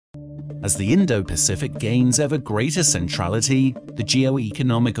As the Indo-Pacific gains ever greater centrality, the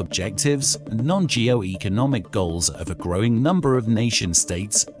geo-economic objectives and non-geo-economic goals of a growing number of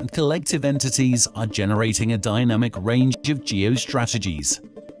nation-states and collective entities are generating a dynamic range of geostrategies.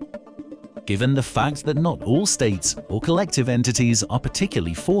 Given the fact that not all states or collective entities are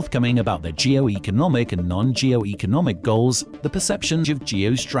particularly forthcoming about their geo-economic and non-geo-economic goals, the perceptions of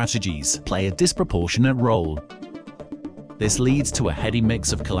geostrategies play a disproportionate role. This leads to a heady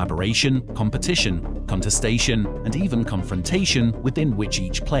mix of collaboration, competition, contestation, and even confrontation within which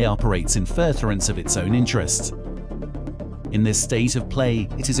each player operates in furtherance of its own interests. In this state of play,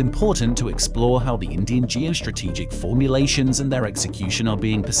 it is important to explore how the Indian geostrategic formulations and their execution are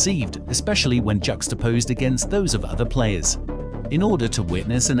being perceived, especially when juxtaposed against those of other players. In order to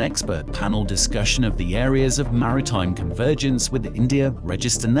witness an expert panel discussion of the areas of maritime convergence with India,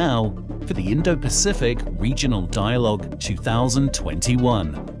 register now for the Indo-Pacific Regional Dialogue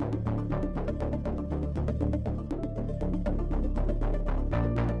 2021.